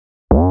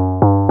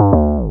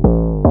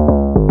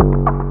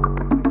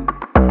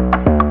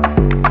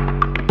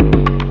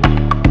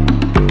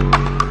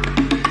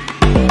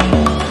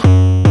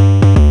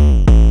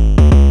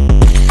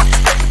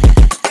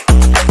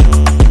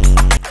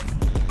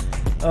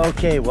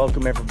Okay,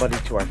 welcome everybody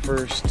to our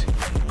first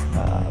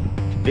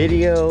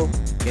video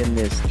in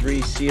this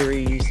 3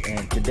 series,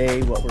 and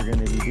today what we're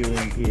going to be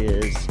doing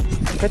is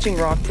catching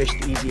rockfish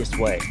the easiest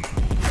way.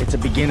 It's a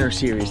beginner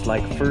series.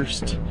 Like,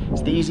 first,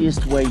 it's the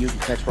easiest way you can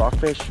catch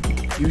rockfish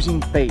using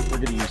bait. We're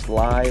going to use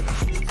live,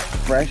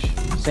 fresh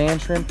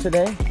sand shrimp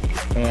today,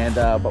 and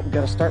but we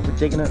got to start with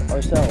digging it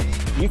ourselves.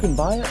 You can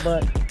buy it,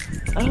 but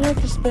I don't like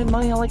to spend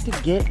money. I like to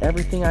get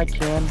everything I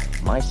can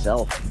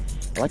myself.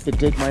 I like to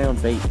dig my own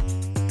bait.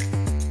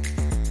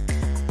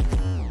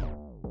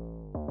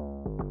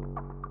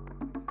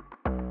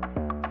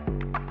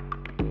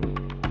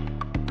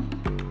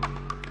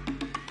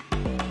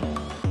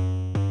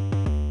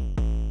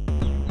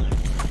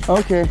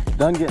 Okay,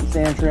 done getting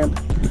sand shrimp.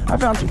 I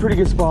found some pretty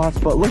good spots,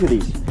 but look at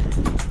these.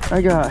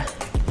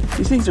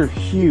 These things are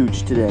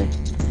huge today.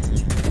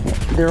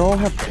 They all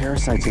have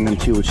parasites in them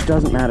too, which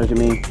doesn't matter to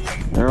me.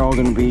 They're all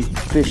gonna be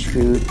fish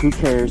food, who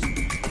cares?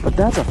 But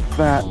that's a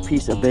fat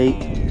piece of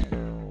bait.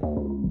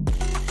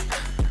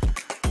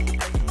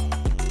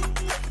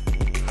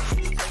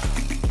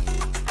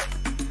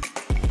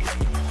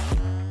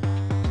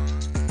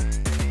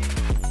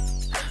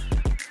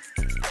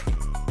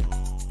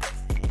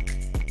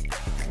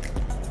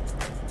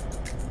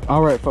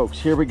 All right, folks,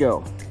 here we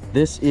go.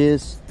 This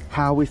is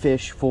how we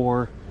fish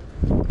for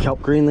kelp,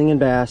 greenling, and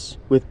bass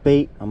with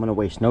bait. I'm gonna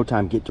waste no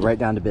time, get right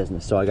down to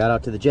business. So I got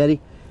out to the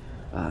jetty,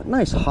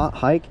 nice hot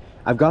hike.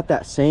 I've got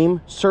that same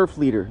surf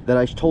leader that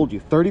I told you,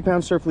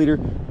 30-pound surf leader.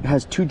 It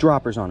has 2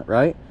 droppers on it,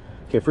 right?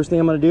 Okay, first thing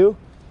I'm gonna do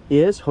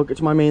is hook it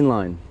to my main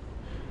line.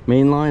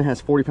 Main line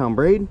has 40-pound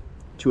braid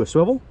to a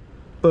swivel.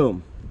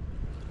 Boom,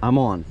 I'm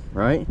on,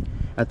 right?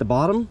 At the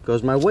bottom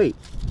goes my weight.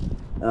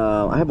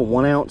 I have a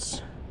 1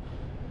 ounce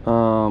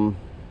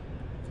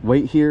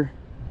weight here.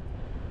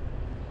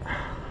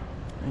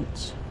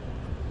 Right.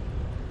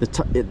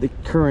 The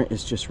current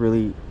is just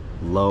really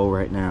low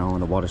right now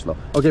and the water's low.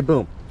 Okay,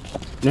 boom.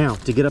 Now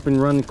to get up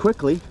and run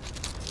quickly,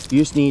 you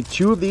just need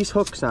 2 of these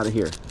hooks out of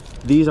here.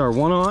 These are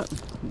 1/0,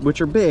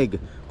 which are big,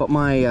 but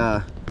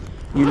my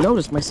you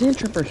notice my sand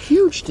shrimp are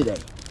huge today.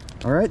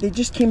 All right, they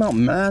just came out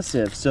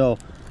massive. So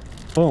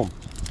boom,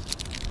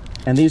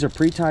 and these are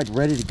pre-tied,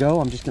 ready to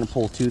go. I'm just gonna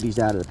pull 2 of these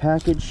out of the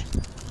package.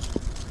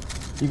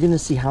 You're gonna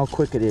see how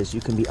quick it is. You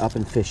can be up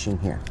and fishing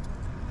here.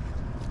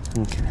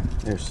 Okay,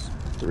 there's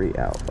 3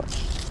 out, but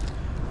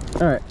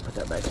all right, put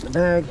that back in the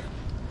bag.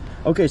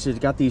 Okay, so you've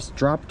got these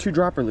 2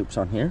 dropper loops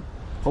on here.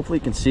 Hopefully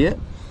you can see it.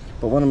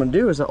 But what I'm gonna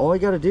do is that all I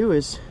gotta do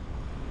is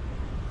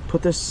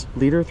put this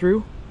leader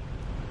through,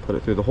 put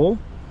it through the hole,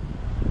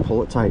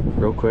 pull it tight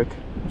real quick.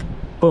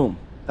 Boom,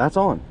 that's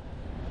on.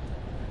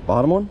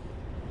 Bottom one,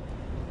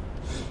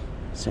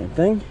 same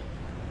thing.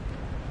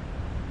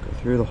 Go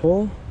through the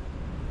hole.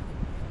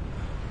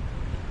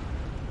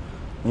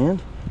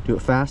 And do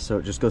it fast so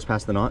it just goes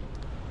past the knot.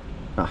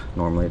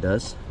 Normally it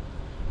does.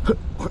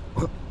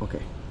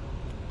 Okay,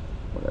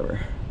 whatever.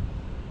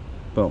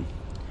 Boom.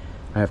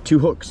 I have 2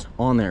 hooks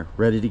on there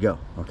ready to go.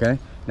 Okay,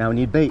 now we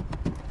need bait.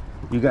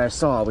 You guys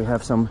saw we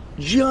have some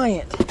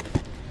giant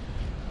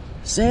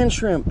sand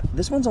shrimp.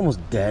 This one's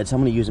almost dead, so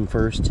I'm gonna use them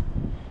first.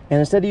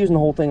 And instead of using the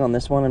whole thing on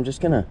this one,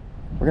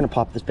 we're gonna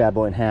pop this bad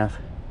boy in half.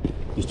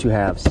 Use 2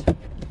 halves.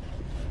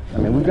 I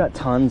mean, we've got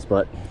tons,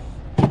 but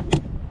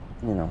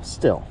you know,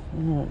 still,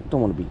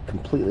 don't want to be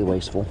completely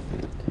wasteful.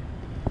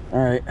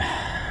 All right,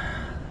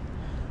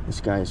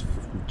 this guy's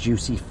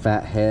juicy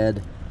fat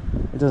head.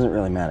 It doesn't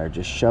really matter.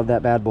 Just shove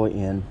that bad boy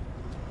in,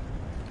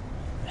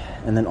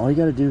 and then all you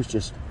got to do is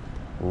just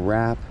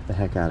wrap the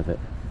heck out of it.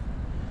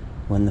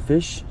 When the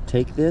fish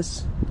take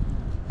this,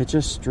 it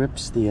just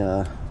strips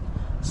the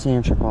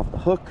sand shrimp off the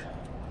hook,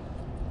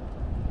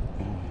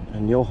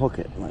 and you'll hook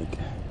it. Like,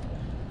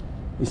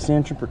 these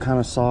sand shrimp are kind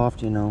of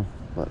soft, you know,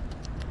 but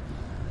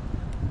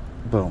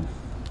boom.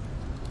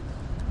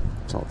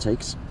 That's all it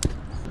takes.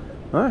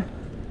 All right,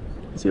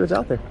 let's see what's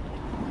out there.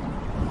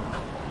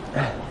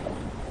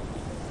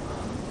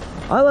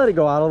 I let it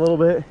go out a little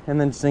bit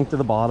and then sink to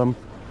the bottom.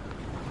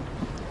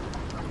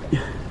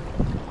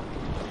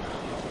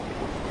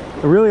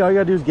 Really, all you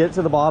gotta do is get it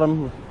to the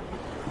bottom.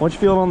 Once you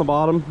feel it on the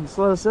bottom, just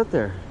let it sit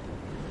there.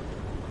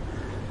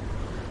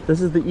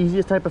 This is the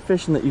easiest type of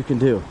fishing that you can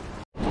do.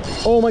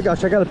 Oh my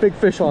gosh, I got a big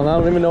fish on. I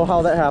don't even know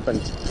how that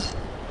happened.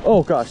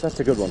 Oh gosh, that's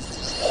a good one.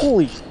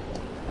 Holy,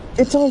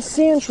 it's on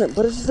sand shrimp,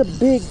 but this is a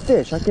big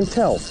fish. I can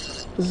tell.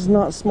 This is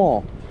not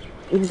small.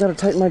 Even gotta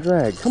tighten my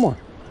drag. Come on.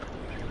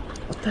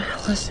 What the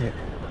hell is it?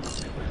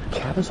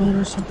 Cabezon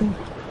or something?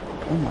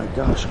 Oh my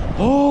gosh.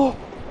 Oh,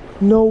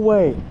 no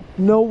way.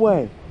 No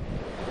way.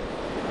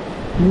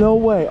 No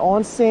way.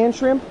 On sand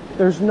shrimp?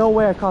 There's no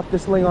way I caught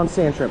this ling on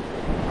sand shrimp.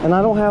 And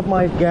I don't have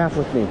my gaff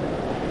with me.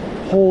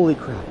 Holy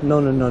crap. No,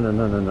 no, no, no,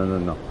 no, no, no, no,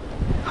 no.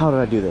 How did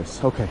I do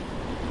this? Okay.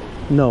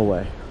 No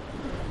way.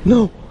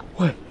 No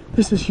way.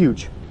 This is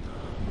huge.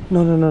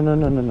 No, no, no, no,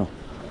 no, no, no.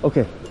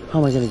 Okay, how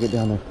am I gonna get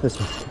down there? This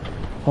way.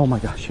 Oh my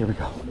gosh, here we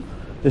go.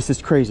 This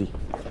is crazy.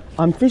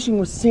 I'm fishing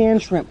with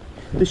sand shrimp.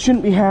 This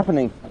shouldn't be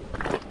happening.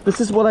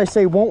 This is what I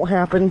say won't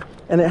happen,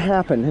 and it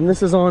happened. And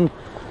this is on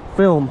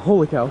film.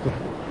 Holy cow, okay.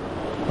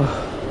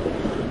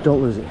 Oh,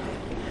 don't lose it.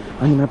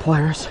 I need my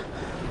pliers.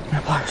 My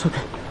pliers,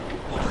 okay.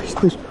 Oh, please,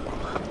 please.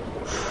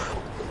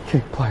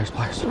 Okay, pliers,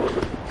 pliers.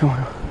 Come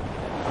on.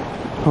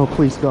 Oh,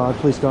 please, God,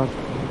 please, God.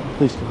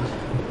 Please, God.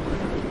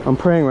 I'm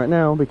praying right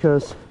now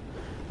because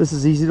this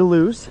is easy to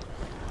lose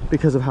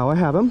because of how I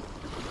have them.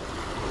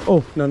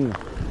 Oh, no, no, no.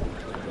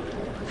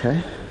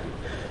 Okay.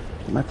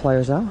 Get my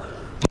pliers out.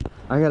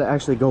 I gotta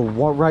actually go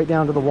right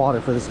down to the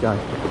water for this guy.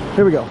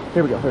 Here we go.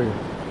 Here we go. Here we go.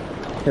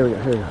 Here we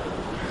go. Here we go.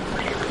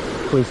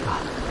 Please,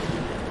 God.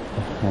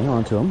 Hang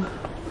on to him.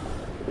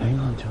 Hang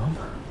on to him.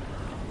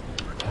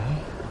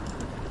 Okay.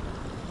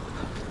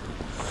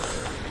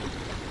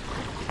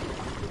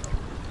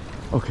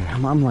 Okay,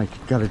 I'm like,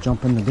 gotta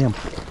jump in the damn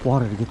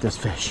water to get this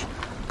fish.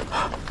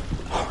 Oh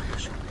my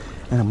gosh.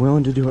 And I'm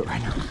willing to do it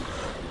right now.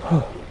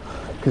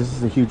 Because this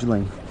is a huge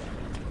ling.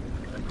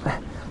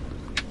 Come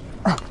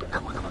on,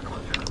 come on, come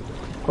on.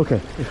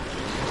 Okay,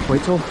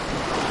 wait till,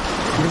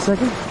 give it a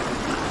second.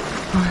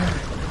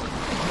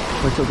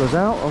 Wait till it goes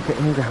out. Okay,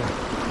 and grab it.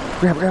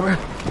 Grab it, grab it.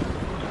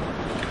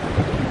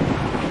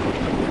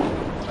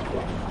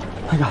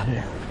 I got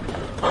it.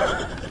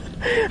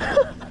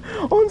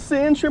 On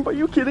sand shrimp, are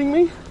you kidding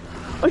me?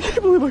 I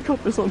can't believe I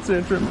caught this on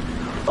sand shrimp.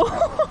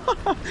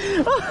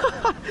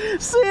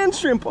 Sand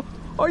shrimp,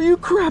 are you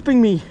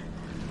crapping me?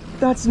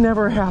 That's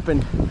never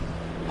happened.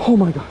 Oh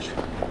my gosh,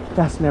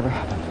 that's never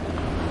happened.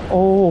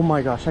 Oh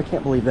my gosh, I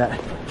can't believe that.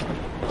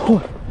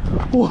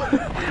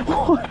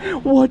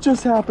 What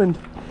just happened?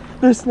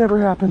 This never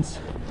happens.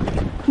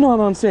 Not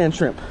on sand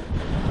shrimp.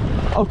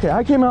 Okay,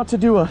 I came out to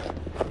do a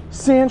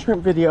sand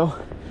shrimp video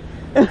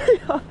and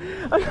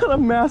I got a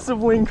massive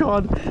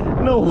lingcod.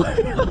 No way.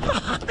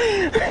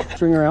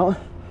 String her out.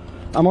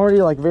 I'm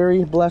already like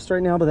very blessed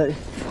right now, but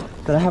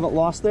that I haven't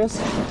lost this,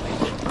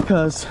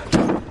 because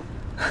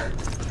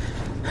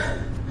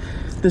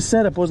this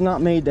setup was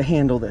not made to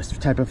handle this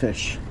type of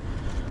fish.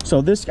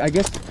 So this, I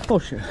guess, oh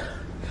shit.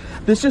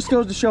 This just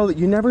goes to show that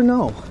you never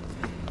know.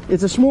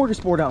 It's a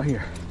smorgasbord out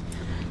here.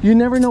 You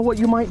never know what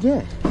you might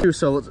get.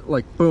 So it's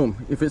like,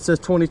 boom, if it says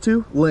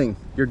 22, ling,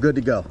 you're good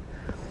to go.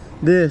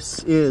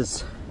 This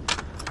is,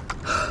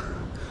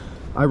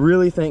 I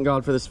really thank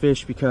God for this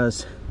fish,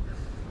 because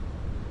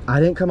I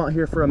didn't come out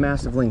here for a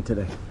massive ling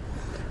today.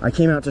 I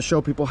came out to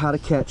show people how to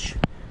catch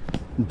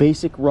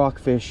basic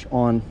rockfish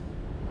on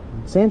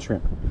sand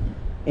shrimp.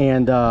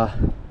 And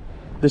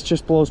this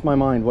just blows my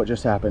mind what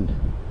just happened.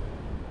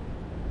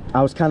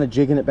 I was kind of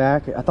jigging it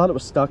back. I thought it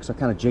was stuck, so I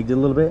kind of jigged it a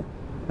little bit.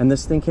 And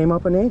this thing came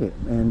up and ate it,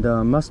 and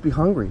must be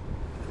hungry.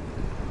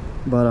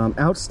 But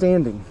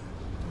outstanding.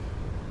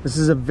 This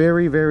is a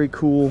very, very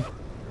cool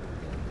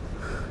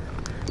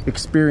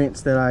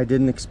experience that I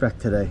didn't expect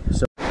today.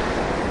 So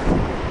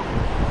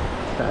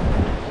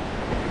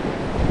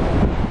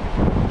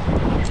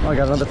I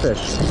got another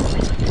fish.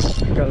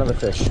 Got another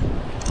fish.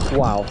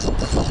 Wow.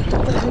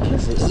 What the heck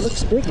is it? It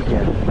looks big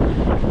again.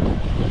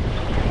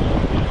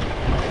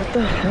 What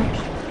the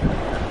heck?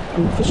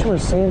 I'm fishing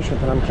with sand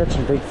shrimp and I'm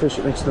catching big fish.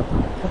 It makes the,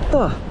 what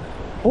the?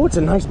 Oh, it's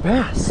a nice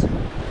bass.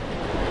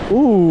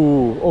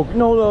 Ooh. Oh,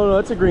 no, no, no,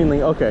 that's a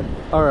greenling. Okay.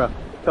 Or a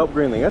kelp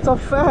greenling. That's a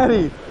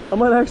fatty. I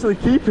might actually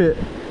keep it.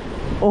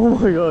 Oh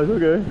my gosh,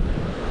 okay.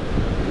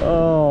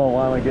 Oh,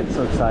 why am I getting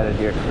so excited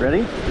here?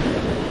 Ready?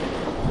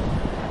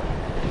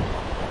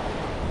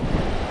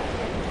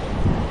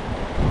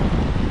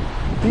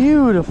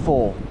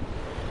 Beautiful.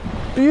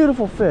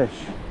 Beautiful fish.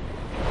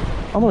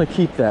 I'm gonna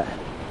keep that.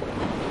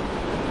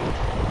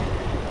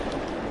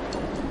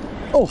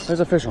 Oh, there's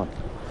a fish on.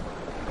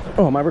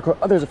 Oh, my record.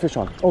 Oh, there's a fish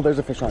on. Oh, there's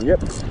a fish on.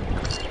 Yep.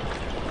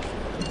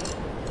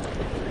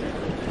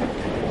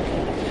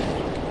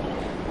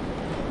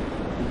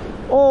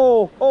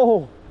 Oh,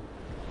 oh.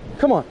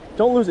 Come on.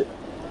 Don't lose it.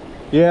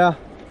 Yeah.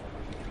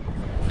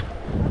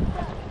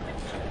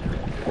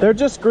 They're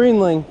just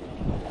greenling.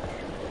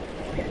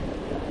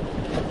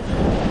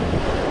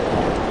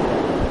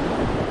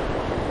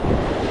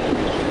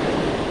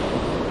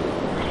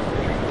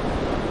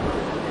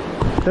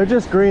 They're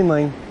just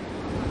greenling.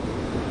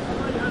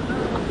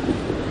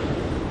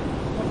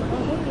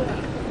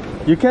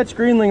 You catch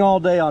greenling all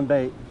day on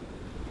bait.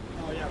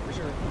 Oh yeah, for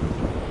sure.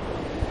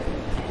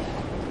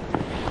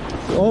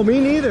 Oh, me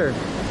neither.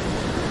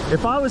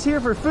 If I was here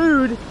for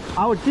food,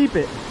 I would keep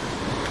it.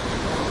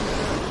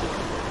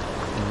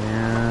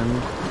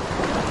 And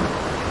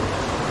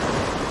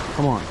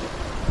come on.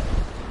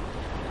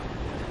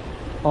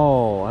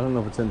 Oh, I don't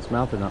know if it's in its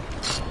mouth or not.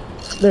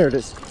 There it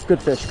is.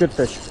 Good fish, good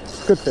fish,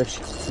 good fish.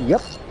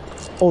 Yep.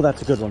 Oh,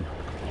 that's a good one.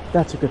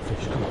 That's a good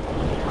fish. Come on.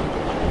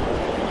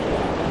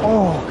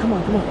 Oh, come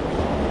on, come on.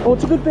 Oh,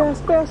 it's a good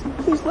bass. Bass,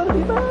 please let it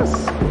be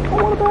bass. I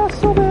want a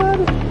bass so bad.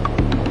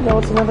 No,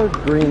 it's another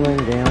greenling,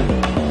 damn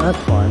it. That's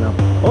fine now.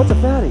 Oh, it's a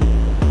fatty.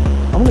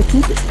 I'm gonna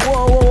keep it.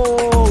 Whoa, whoa,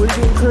 whoa, whoa. He's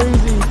getting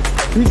crazy.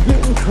 He's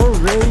getting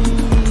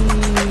crazy.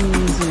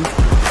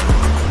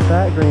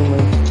 Fat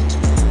greenling.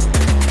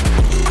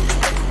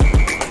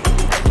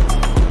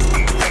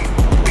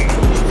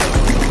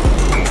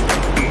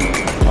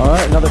 All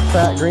right, another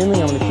fat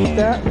greenling. I'm gonna keep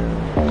that.